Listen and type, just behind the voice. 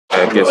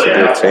against a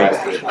good team.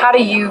 How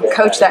do you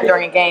coach that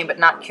during a game but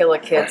not kill a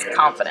kid's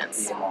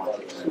confidence?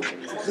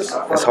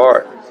 It's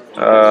hard.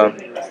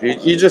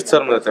 You just tell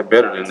them that they're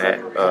better than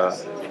that.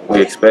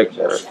 We expect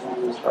better.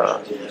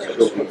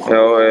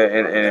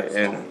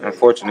 And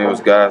unfortunately, it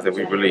was guys that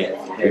we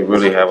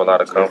really have a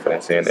lot of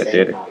confidence in that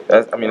did it.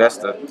 That's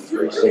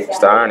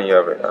the irony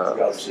of it.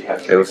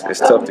 It's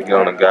tough to get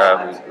on a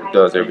guy who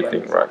does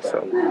everything right.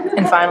 So.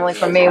 And finally,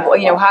 for me,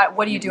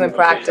 what do you do in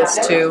practice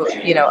to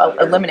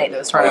eliminate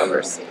those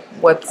turnovers?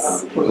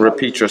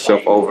 Repeat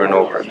yourself over and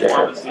over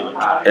again.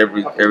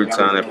 Every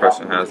time that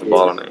person has the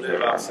ball in their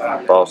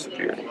hand, ball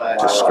security.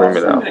 Just scream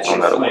it out, no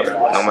matter what.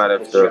 No matter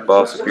if the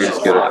ball security is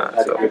good or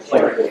not. So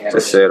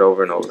just say it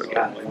over and over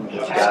again.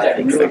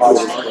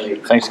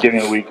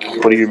 Thanksgiving week,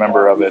 what do you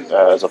remember of it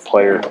as a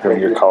player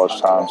during your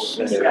college times?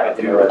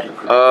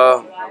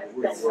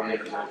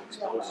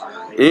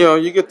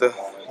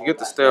 You get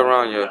to stay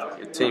around your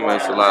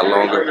teammates a lot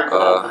longer.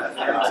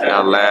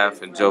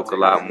 Laugh and joke a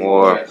lot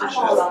more,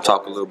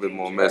 talk a little bit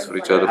more mess with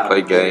each other,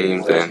 play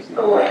games, and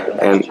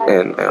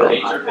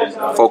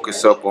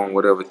focus up on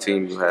whatever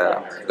team you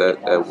have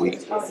that week.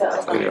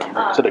 So,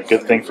 yeah. Is it a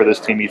good thing for this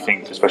team, you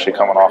think, especially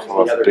coming off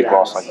of a big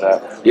loss like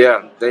that?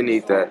 Yeah, they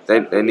need that.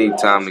 They need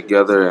time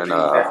together and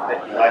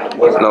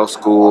no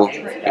school.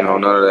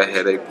 None of the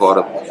headache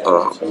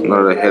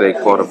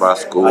part about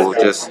school.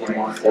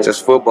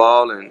 Just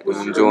football and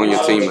enjoying your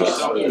teammates.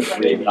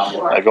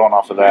 Going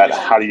off of that,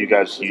 how do you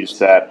guys use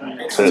that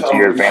to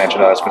your advantage? I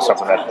know that's been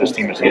something that this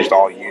team has used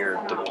all year,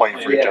 to play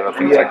for each other,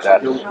 things like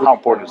that. How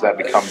important does that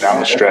become down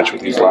the stretch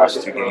with these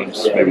last two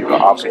games? Maybe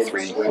obviously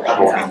three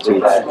going into.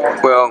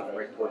 Well,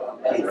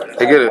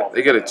 they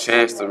get a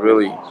chance to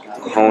really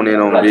hone in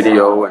on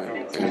video and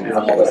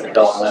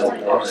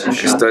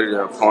study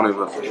the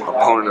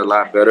opponent a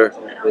lot better.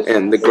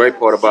 And the great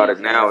part about it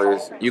now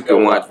is you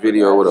can watch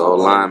video with a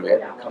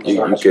lineman. You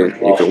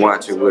can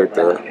watch it with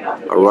a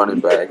running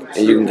back,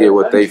 and you can get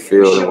what they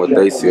feel and what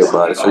they see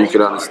about it. So you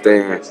can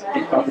understand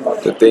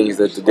the things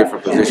that the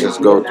different positions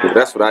go through.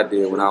 That's what I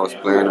did when I was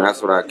playing, and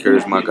that's what I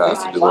encourage my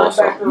guys to do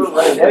also.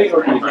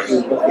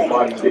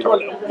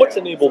 What's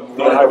enabled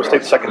the Iowa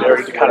State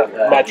secondary to kind of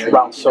match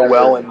routes so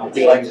well and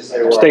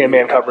stay in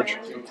man coverage?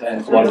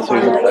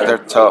 They're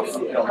tough.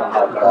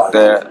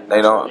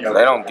 They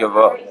don't give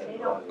up.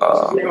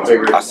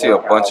 I see a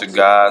bunch of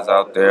guys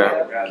out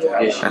there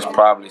that's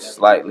probably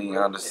slightly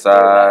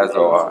undersized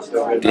or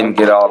didn't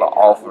get all the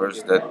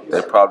offers that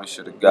they probably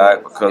should have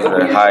got because of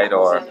their height,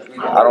 or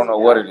I don't know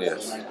what it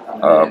is.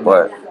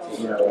 But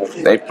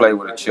they play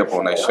with a chip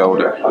on their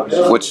shoulder,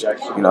 which,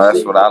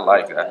 that's what I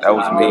like. That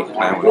was me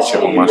playing with a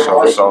chip on my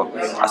shoulder. So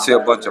I see a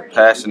bunch of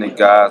passionate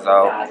guys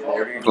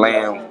out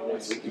playing,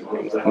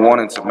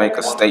 wanting to make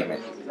a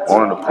statement,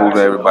 wanting to prove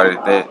to everybody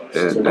that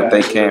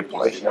they can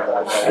play.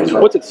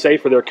 What's it say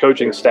for their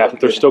coaching staff that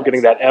they're still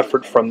getting that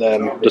effort from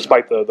them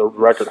despite the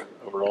record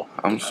overall?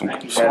 Some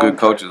good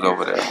coaches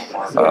over there.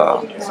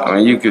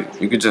 You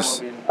could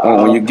just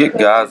when you get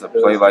guys that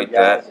play like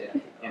that,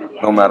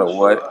 no matter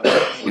what,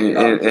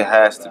 it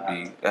has to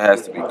be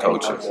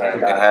coaching.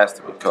 It has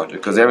to be coaching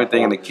because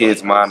everything in the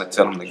kid's mind to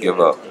tell them to give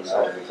up.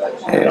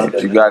 And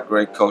if you got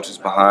great coaches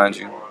behind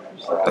you,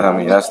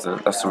 that's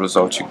the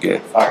result you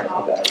get.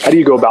 How do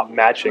you go about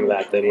matching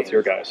that then with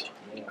your guys?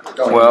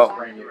 Well,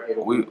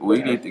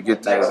 we need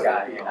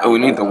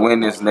to win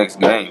this next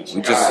game.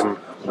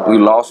 We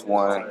lost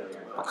one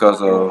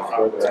because of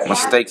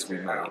mistakes we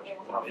made.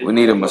 We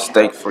need a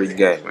mistake-free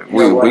game.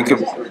 We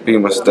could be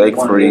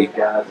mistake-free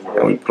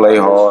and we play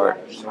hard.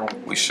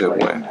 We should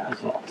win.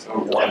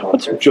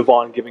 What's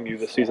Javon giving you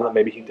this season that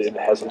maybe he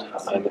hasn't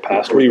in the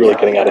past? What are you really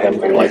getting out of him?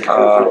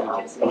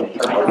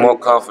 More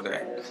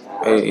confident.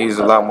 He's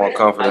a lot more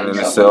confident in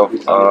himself.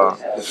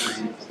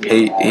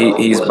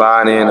 He's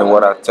buying in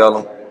what I tell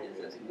him.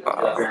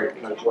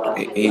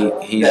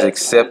 He's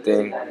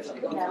accepting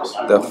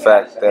the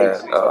fact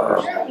that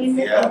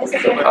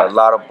a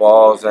lot of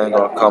balls ain't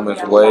gonna come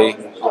his way.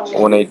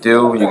 When they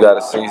do, you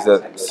gotta seize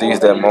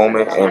that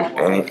moment,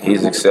 and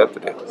he's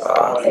accepted it.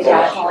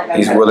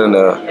 He's willing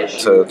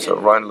to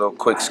run little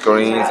quick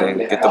screens and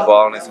get the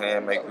ball in his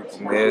hand, make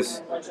people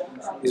miss.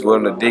 He's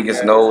willing to dig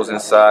his nose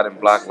inside and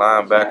block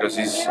linebackers.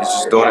 He's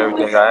just doing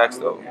everything I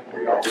asked of him.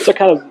 Is that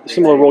kind of a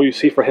similar role you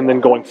see for him then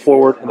going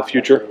forward in the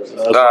future?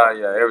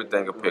 Yeah,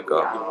 everything will pick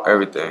up.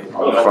 Everything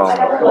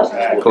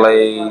from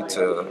play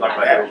to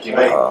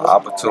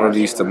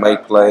opportunities to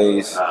make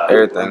plays.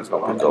 Everything's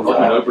going to pick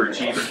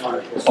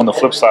up. On the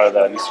flip side of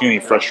that, have you seen any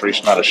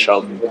frustration out of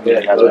Sheldon? He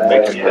has been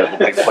making the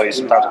big plays.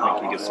 Sometimes I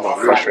think he gets a little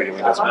frustrated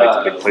when he doesn't make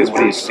the big plays. What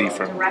do you see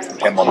from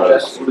him on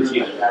those?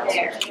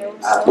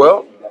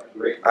 Well,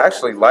 I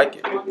actually like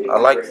it. I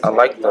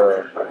like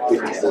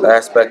the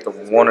aspect of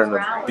wanting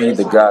to be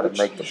the guy to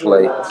make the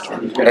play,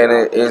 and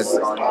it is.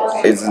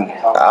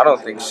 I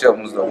don't think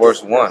Shelton's the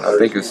worst one. I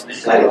think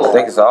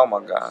it's all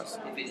my guys.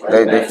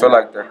 They feel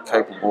like they're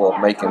capable of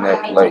making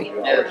that play,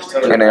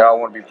 and they all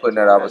want to be putting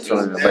that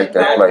opportunity to make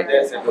that play.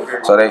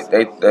 So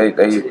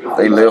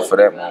they live for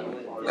that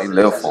moment. They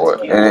live for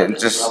it, and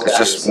it's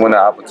just when the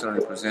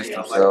opportunity presents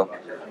themselves,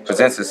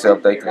 presents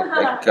itself, they can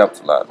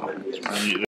capitalize on it.